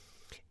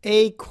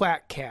A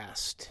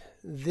Quackcast.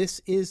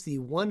 This is the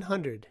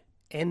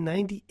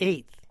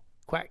 198th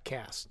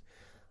Quackcast,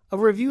 a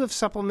review of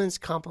supplements,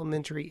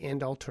 complementary,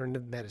 and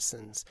alternative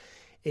medicines,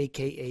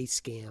 aka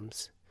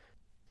scams.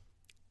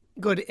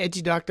 Go to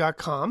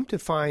edgydoc.com to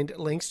find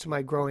links to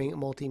my growing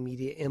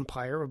multimedia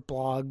empire of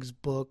blogs,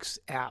 books,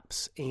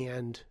 apps,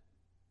 and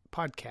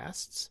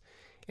podcasts.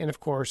 And of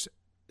course,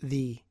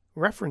 the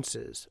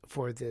references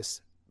for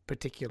this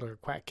particular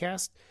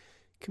Quackcast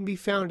can be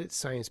found at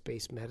Science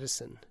Based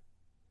Medicine.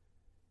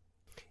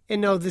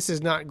 And no, this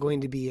is not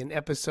going to be an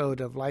episode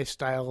of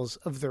Lifestyles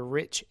of the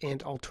Rich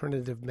and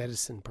Alternative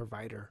Medicine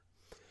Provider.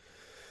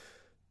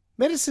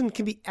 Medicine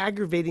can be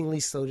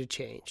aggravatingly slow to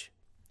change,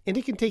 and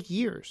it can take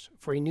years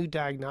for a new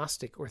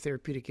diagnostic or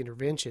therapeutic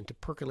intervention to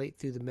percolate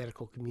through the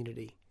medical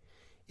community.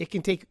 It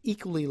can take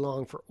equally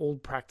long for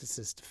old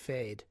practices to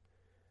fade.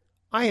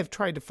 I have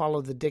tried to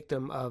follow the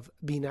dictum of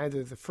be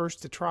neither the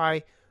first to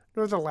try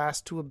nor the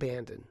last to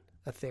abandon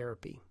a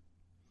therapy.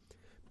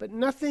 But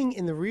nothing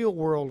in the real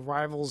world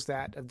rivals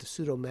that of the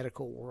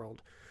pseudo-medical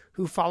world,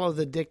 who follow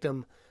the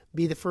dictum,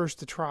 be the first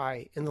to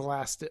try and the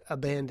last to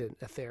abandon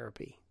a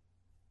therapy.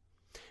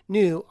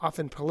 New,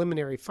 often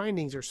preliminary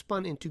findings are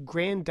spun into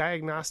grand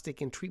diagnostic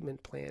and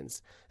treatment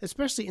plans,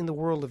 especially in the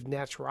world of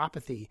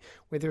naturopathy,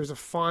 where there is a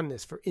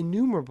fondness for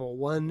innumerable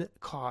one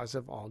cause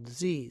of all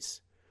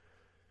disease.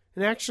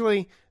 And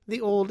actually,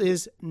 the old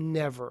is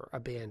never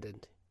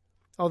abandoned,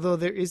 although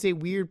there is a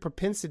weird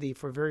propensity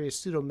for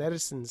various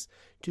pseudomedicines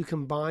to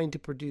combine to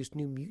produce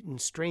new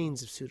mutant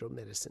strains of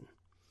pseudomedicine.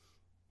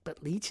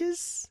 But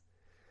leeches?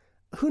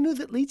 Who knew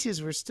that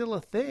leeches were still a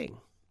thing?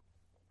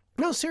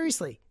 No,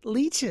 seriously,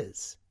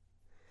 leeches.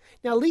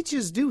 Now,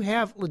 leeches do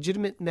have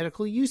legitimate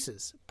medical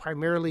uses,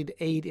 primarily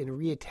to aid in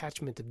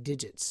reattachment of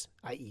digits,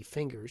 i.e.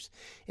 fingers,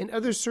 and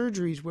other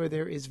surgeries where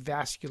there is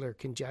vascular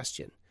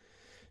congestion.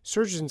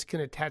 Surgeons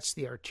can attach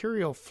the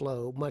arterial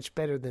flow much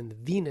better than the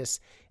venous,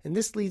 and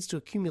this leads to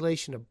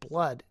accumulation of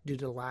blood due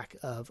to lack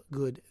of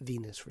good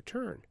venous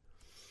return.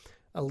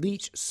 A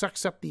leech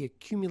sucks up the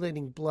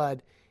accumulating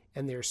blood,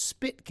 and their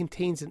spit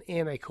contains an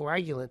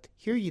anticoagulant,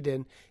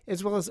 hirudin,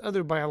 as well as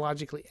other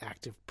biologically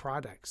active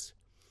products.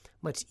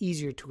 Much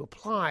easier to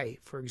apply,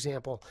 for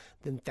example,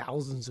 than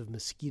thousands of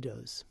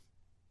mosquitoes.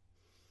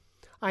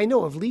 I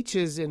know of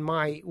leeches in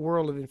my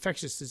world of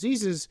infectious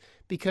diseases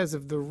because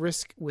of the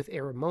risk with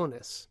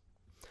Eromonas.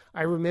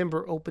 I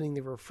remember opening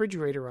the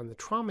refrigerator on the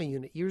trauma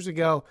unit years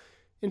ago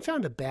and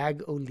found a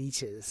bag o'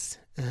 leeches.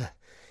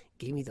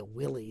 Gave me the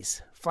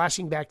willies.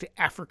 Flashing back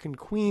to African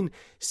Queen,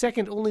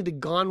 second only to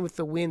Gone with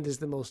the Wind as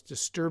the most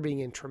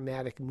disturbing and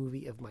traumatic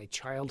movie of my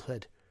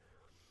childhood.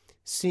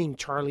 Seeing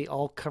Charlie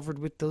all covered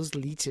with those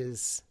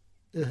leeches.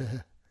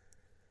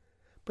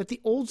 But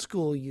the old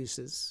school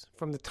uses,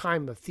 from the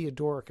time of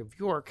Theodoric of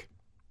York,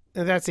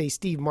 and that's a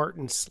Steve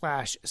Martin /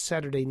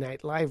 Saturday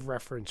Night Live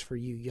reference for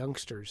you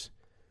youngsters,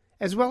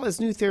 as well as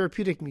new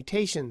therapeutic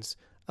mutations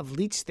of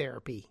leech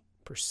therapy,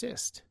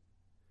 persist.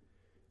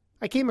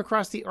 I came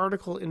across the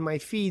article in my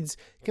feed's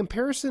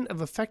comparison of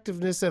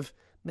effectiveness of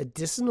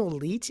medicinal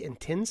leech and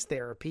TENS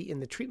therapy in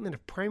the treatment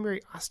of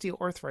primary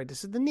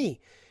osteoarthritis of the knee,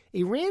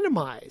 a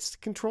randomized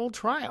controlled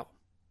trial,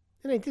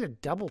 and I did a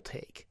double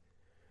take.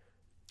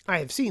 I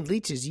have seen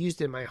leeches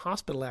used in my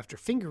hospital after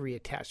finger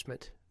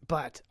reattachment,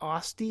 but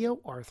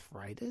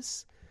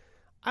osteoarthritis?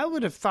 I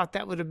would have thought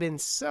that would have been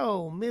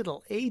so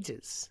Middle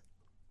Ages.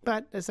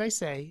 But, as I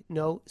say,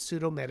 no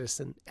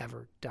pseudomedicine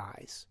ever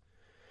dies.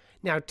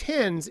 Now,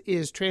 TENS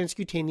is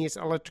transcutaneous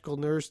electrical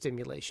nerve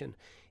stimulation,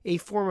 a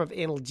form of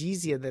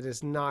analgesia that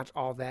is not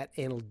all that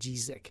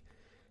analgesic.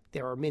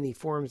 There are many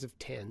forms of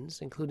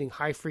TENS, including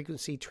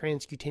high-frequency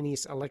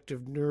transcutaneous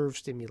electric nerve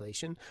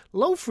stimulation,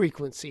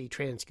 low-frequency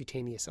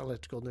transcutaneous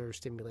electrical nerve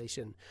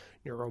stimulation,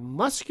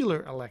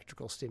 neuromuscular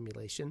electrical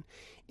stimulation,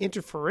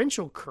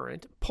 interferential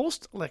current,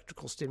 pulsed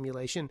electrical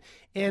stimulation,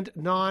 and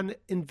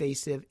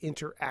non-invasive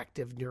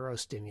interactive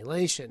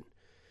neurostimulation.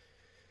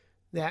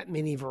 That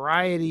many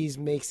varieties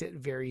makes it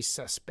very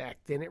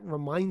suspect, and it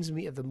reminds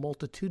me of the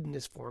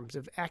multitudinous forms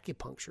of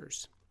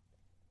acupunctures.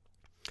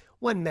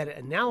 One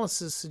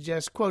meta-analysis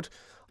suggests, quote,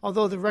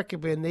 although the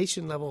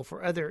recommendation level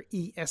for other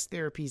ES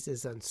therapies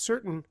is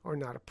uncertain or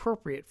not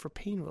appropriate for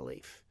pain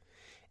relief.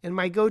 And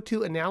my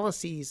go-to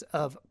analyses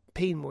of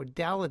pain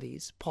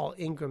modalities, Paul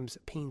Ingram's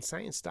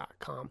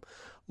PainScience.com,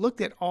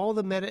 looked at all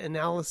the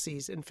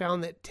meta-analyses and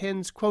found that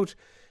TENS, quote,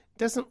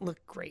 doesn't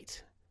look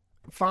great.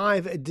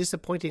 5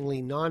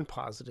 disappointingly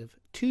non-positive,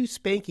 2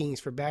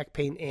 spankings for back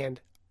pain and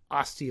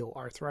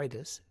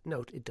osteoarthritis.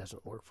 Note, it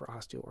doesn't work for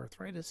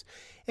osteoarthritis.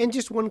 And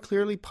just 1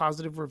 clearly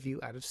positive review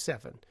out of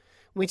 7,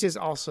 which is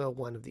also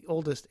one of the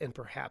oldest and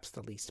perhaps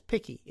the least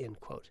picky, end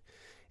quote.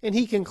 And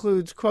he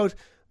concludes, quote,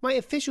 my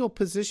official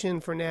position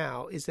for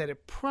now is that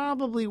it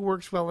probably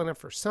works well enough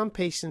for some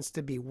patients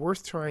to be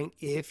worth trying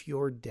if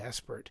you're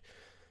desperate,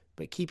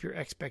 but keep your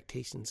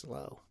expectations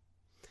low.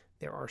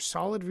 There are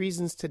solid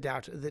reasons to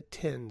doubt that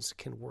TENS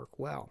can work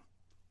well.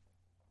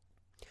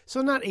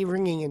 So not a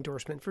ringing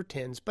endorsement for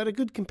TENS, but a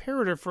good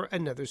comparator for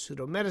another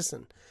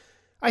pseudomedicine.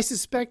 I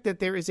suspect that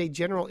there is a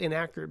general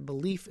inaccurate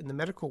belief in the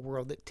medical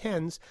world that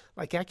TENS,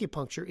 like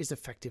acupuncture, is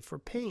effective for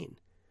pain.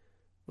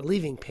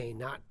 Relieving pain,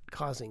 not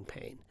causing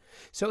pain.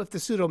 So if the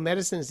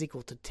pseudomedicine is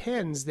equal to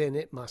TENS, then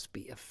it must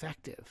be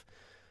effective.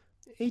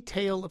 A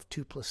tale of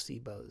two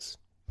placebos.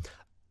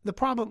 The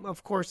problem,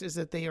 of course, is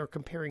that they are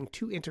comparing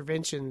two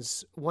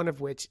interventions, one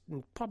of which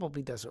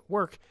probably doesn't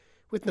work,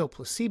 with no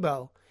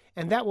placebo,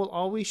 and that will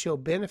always show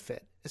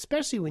benefit,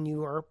 especially when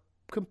you are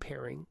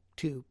comparing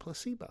two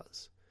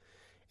placebos.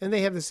 And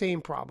they have the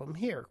same problem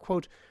here.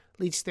 Quote,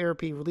 leech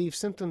therapy relieves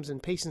symptoms in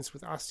patients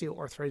with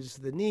osteoarthritis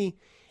of the knee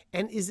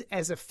and is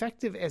as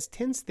effective as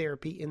TENS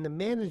therapy in the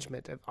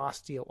management of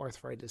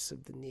osteoarthritis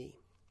of the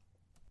knee.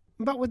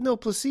 But with no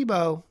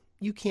placebo,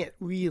 you can't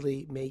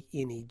really make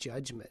any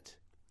judgment,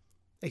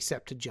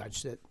 except to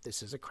judge that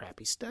this is a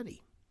crappy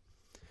study.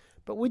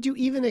 But would you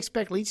even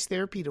expect leech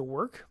therapy to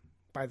work?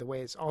 By the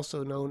way, it's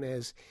also known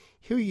as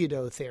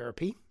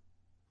hirudotherapy.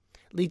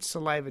 Leech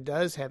saliva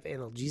does have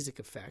analgesic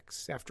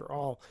effects. After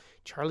all,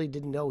 Charlie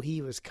didn't know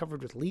he was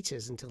covered with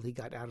leeches until he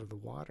got out of the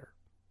water.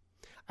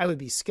 I would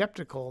be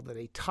skeptical that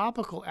a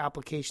topical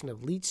application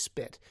of leech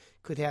spit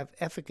could have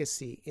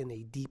efficacy in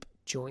a deep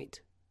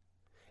joint.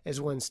 As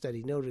one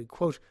study noted,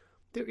 quote,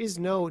 there is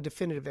no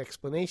definitive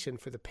explanation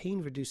for the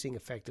pain-reducing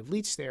effect of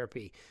leech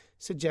therapy,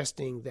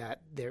 suggesting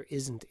that there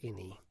isn't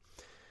any.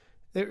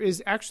 There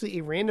is actually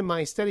a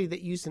randomized study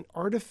that used an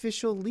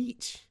artificial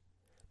leech.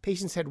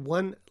 Patients had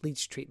one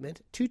leech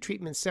treatment, two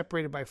treatments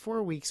separated by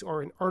 4 weeks,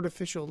 or an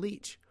artificial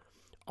leech.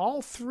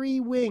 All three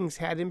wings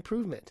had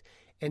improvement,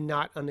 and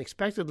not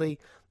unexpectedly,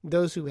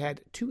 those who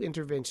had two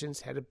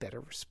interventions had a better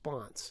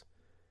response.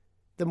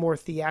 The more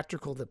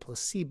theatrical the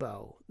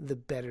placebo, the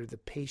better the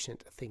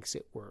patient thinks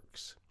it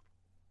works.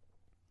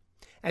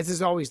 As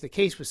is always the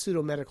case with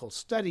pseudomedical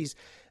studies,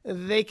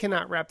 they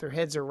cannot wrap their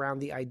heads around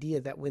the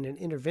idea that when an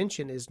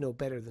intervention is no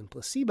better than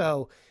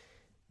placebo,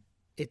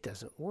 it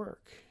doesn't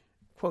work.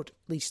 Quote,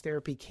 leech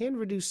therapy can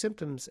reduce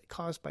symptoms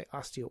caused by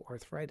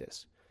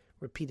osteoarthritis.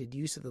 Repeated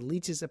use of the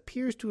leeches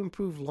appears to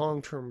improve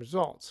long-term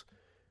results.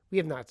 We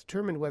have not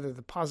determined whether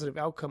the positive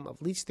outcome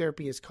of leech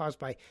therapy is caused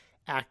by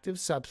active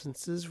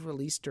substances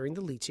released during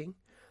the leeching,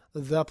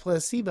 the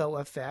placebo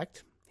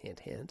effect, hint,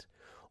 hint,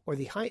 or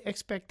the high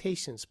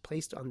expectations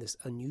placed on this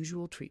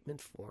unusual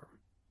treatment form.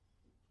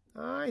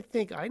 I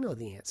think I know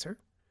the answer,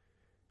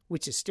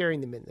 which is staring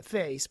them in the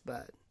face,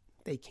 but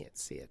they can't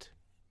see it.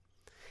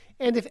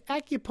 And if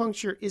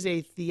acupuncture is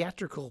a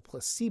theatrical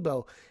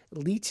placebo,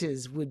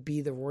 leeches would be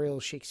the Royal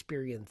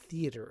Shakespearean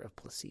Theatre of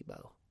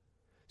placebo.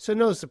 So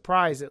no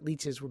surprise that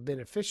leeches were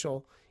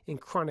beneficial in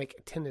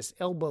chronic tennis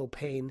elbow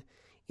pain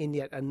in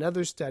yet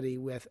another study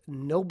with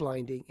no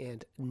blinding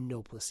and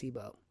no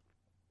placebo.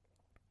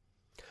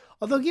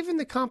 Although given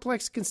the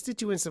complex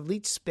constituents of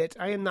leech spit,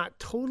 I am not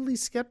totally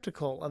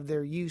skeptical of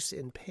their use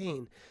in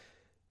pain.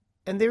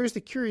 And there is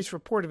the curious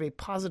report of a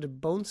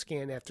positive bone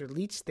scan after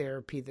leech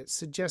therapy that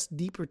suggests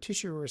deeper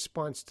tissue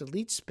response to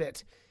leech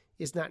spit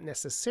is not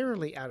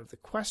necessarily out of the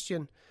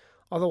question,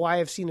 although I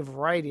have seen a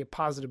variety of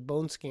positive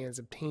bone scans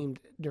obtained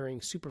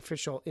during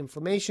superficial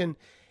inflammation,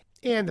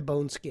 and the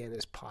bone scan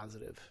is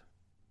positive.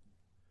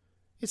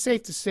 It's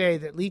safe to say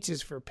that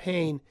leeches for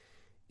pain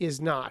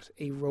is not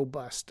a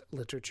robust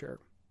literature.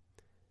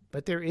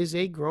 But there is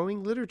a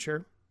growing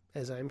literature,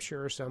 as I'm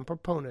sure some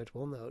proponent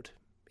will note.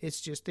 It's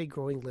just a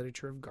growing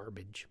literature of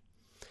garbage.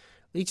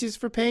 Leeches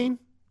for pain?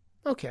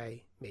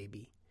 Okay,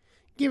 maybe.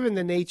 Given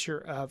the nature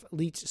of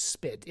leech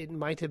spit, it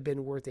might have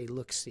been worth a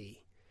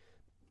look-see.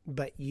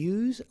 But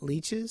use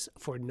leeches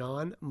for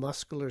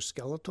non-muscular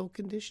skeletal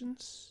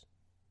conditions?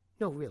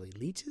 No, really,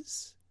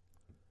 leeches?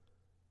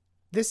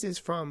 This is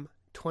from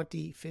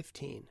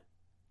 2015,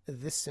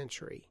 this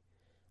century,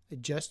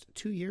 just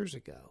 2 years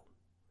ago.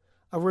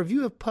 A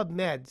review of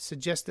PubMed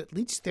suggests that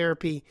leech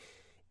therapy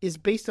is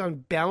based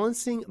on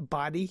balancing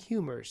body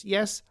humors,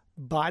 yes,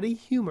 body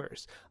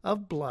humors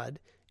of blood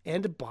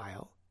and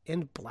bile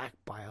and black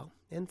bile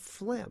and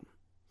phlegm,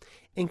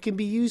 and can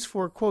be used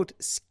for, quote,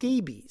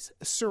 scabies,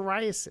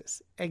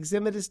 psoriasis,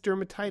 eczematous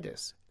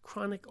dermatitis,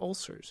 chronic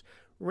ulcers,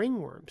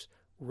 ringworms,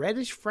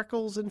 reddish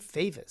freckles and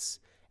favus,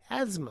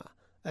 asthma,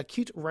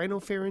 acute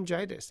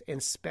rhinopharyngitis,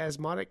 and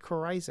spasmodic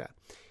coryza,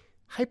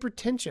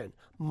 hypertension,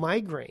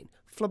 migraine,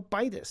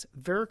 phlebitis,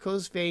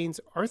 varicose veins,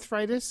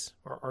 arthritis,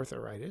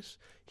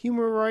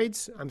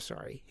 hemorrhoids,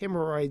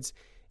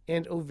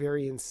 and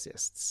ovarian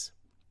cysts.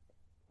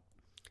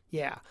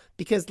 Yeah,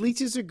 because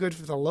leeches are good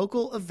for the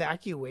local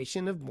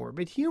evacuation of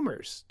morbid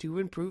humors to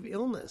improve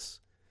illness.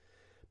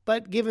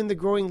 But given the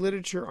growing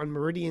literature on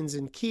meridians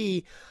and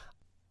qi,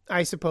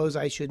 I suppose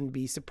I shouldn't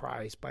be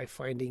surprised by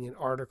finding an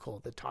article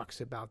that talks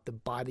about the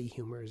body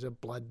humors of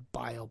blood,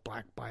 bile,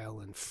 black bile,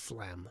 and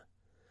phlegm.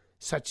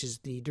 Such is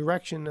the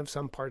direction of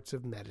some parts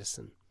of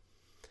medicine.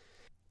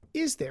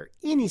 Is there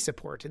any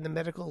support in the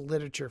medical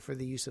literature for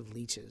the use of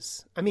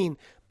leeches? I mean,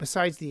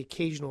 besides the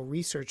occasional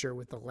researcher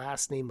with the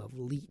last name of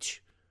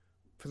Leech.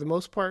 For the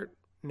most part,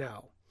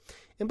 no.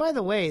 And by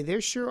the way,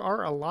 there sure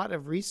are a lot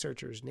of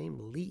researchers named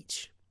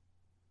Leech.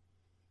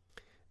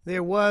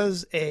 There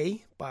was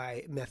a,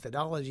 by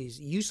methodologies,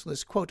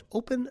 useless, quote,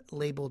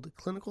 open-labeled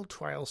clinical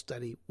trial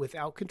study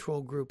without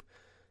control group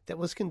that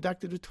was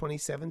conducted with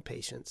 27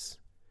 patients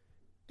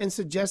and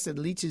suggested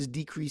leeches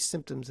decrease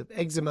symptoms of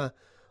eczema,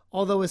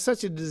 although with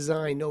such a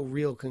design no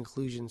real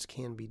conclusions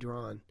can be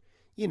drawn.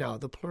 You know,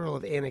 the plural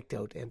of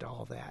anecdote and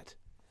all that.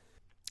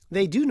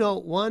 They do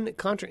note one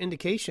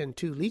contraindication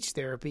to leech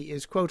therapy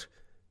is, quote,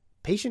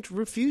 patient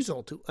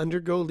refusal to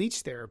undergo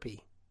leech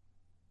therapy.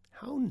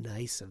 How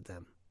nice of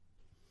them.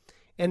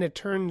 And it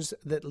turns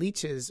that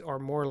leeches are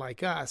more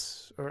like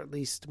us, or at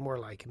least more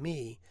like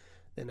me,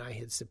 than I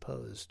had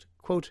supposed.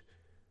 Quote,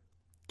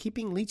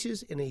 keeping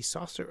leeches in a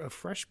saucer of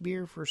fresh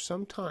beer for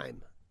some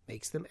time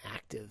makes them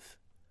active.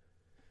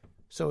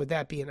 So would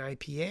that be an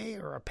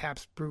IPA or a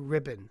Pabst Brew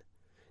Ribbon,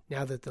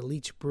 now that the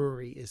Leech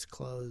Brewery is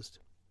closed?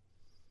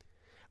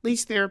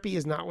 Leech therapy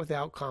is not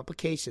without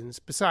complications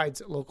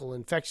besides local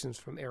infections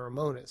from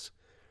Aeromonas.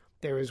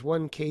 There is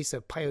one case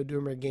of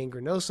Pyoderma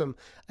gangrenosum,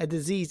 a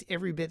disease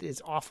every bit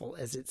as awful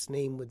as its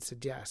name would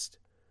suggest.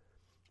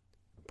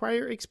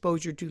 Prior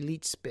exposure to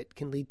leech spit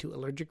can lead to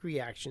allergic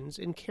reactions,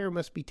 and care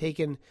must be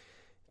taken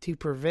to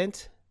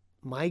prevent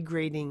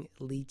migrating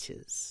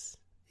leeches.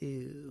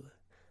 Ew.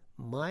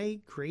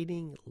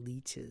 Migrating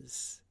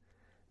leeches.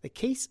 The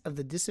case of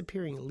the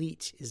disappearing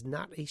leech is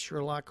not a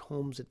Sherlock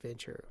Holmes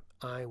adventure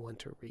I want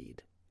to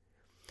read.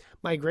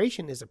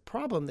 Migration is a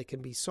problem that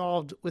can be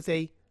solved with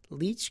a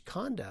leech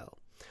condo,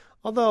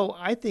 although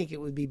I think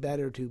it would be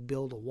better to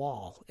build a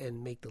wall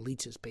and make the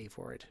leeches pay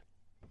for it.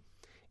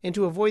 And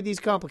to avoid these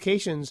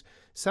complications,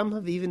 some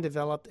have even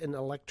developed an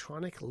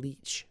electronic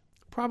leech,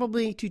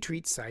 probably to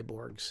treat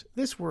cyborgs.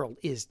 This world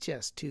is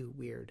just too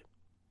weird.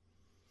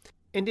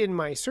 And in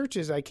my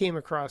searches, I came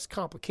across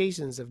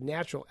complications of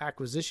natural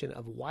acquisition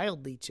of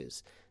wild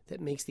leeches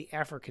that makes the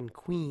African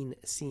queen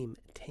seem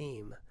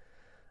tame.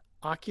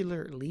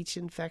 Ocular leech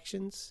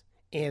infections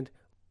and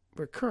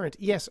recurrent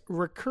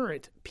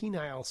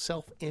penile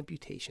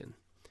self-amputation.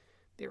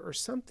 There are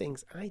some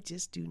things I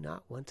just do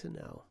not want to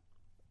know.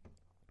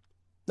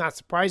 Not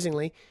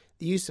surprisingly,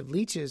 the use of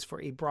leeches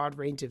for a broad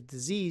range of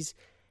disease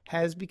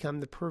has become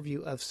the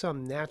purview of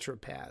some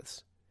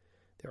naturopaths.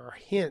 There are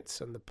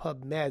hints on the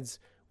PubMeds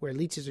where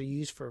leeches are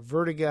used for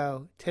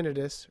vertigo,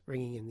 tinnitus,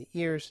 ringing in the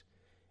ears,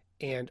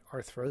 and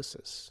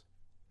arthrosis.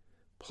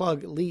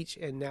 Plug leech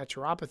and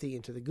naturopathy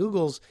into the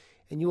Googles,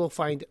 and you will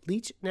find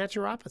leech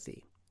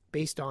naturopathy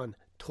based on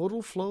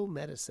Total Flow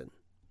Medicine.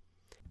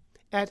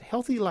 At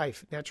Healthy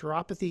Life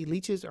Naturopathy,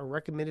 leeches are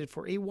recommended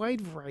for a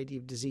wide variety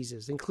of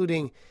diseases,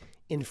 including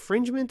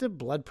infringement of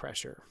blood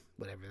pressure,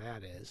 whatever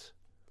that is.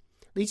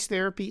 Leech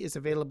therapy is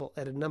available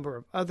at a number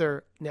of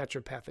other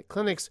naturopathic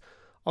clinics,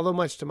 although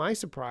much to my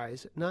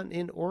surprise, none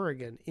in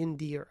Oregon,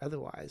 ND or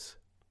otherwise.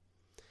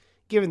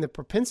 Given the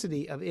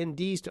propensity of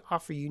NDs to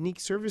offer unique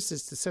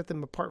services to set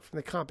them apart from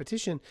the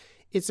competition,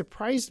 it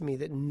surprised me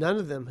that none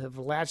of them have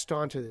latched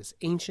onto this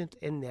ancient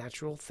and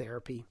natural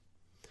therapy.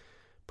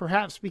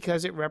 Perhaps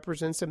because it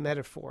represents a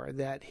metaphor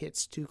that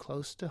hits too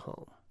close to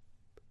home.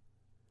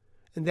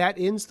 And that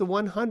ends the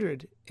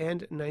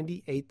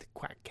 198th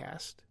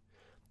Quackcast.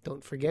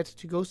 Don't forget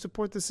to go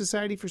support the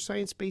Society for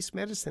Science-Based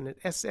Medicine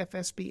at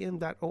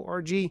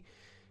sfsbm.org,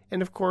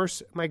 and of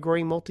course, my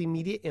growing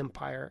multimedia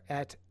empire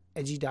at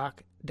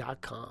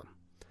edgydoc.com.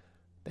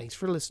 Thanks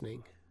for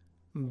listening.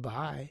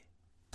 Bye.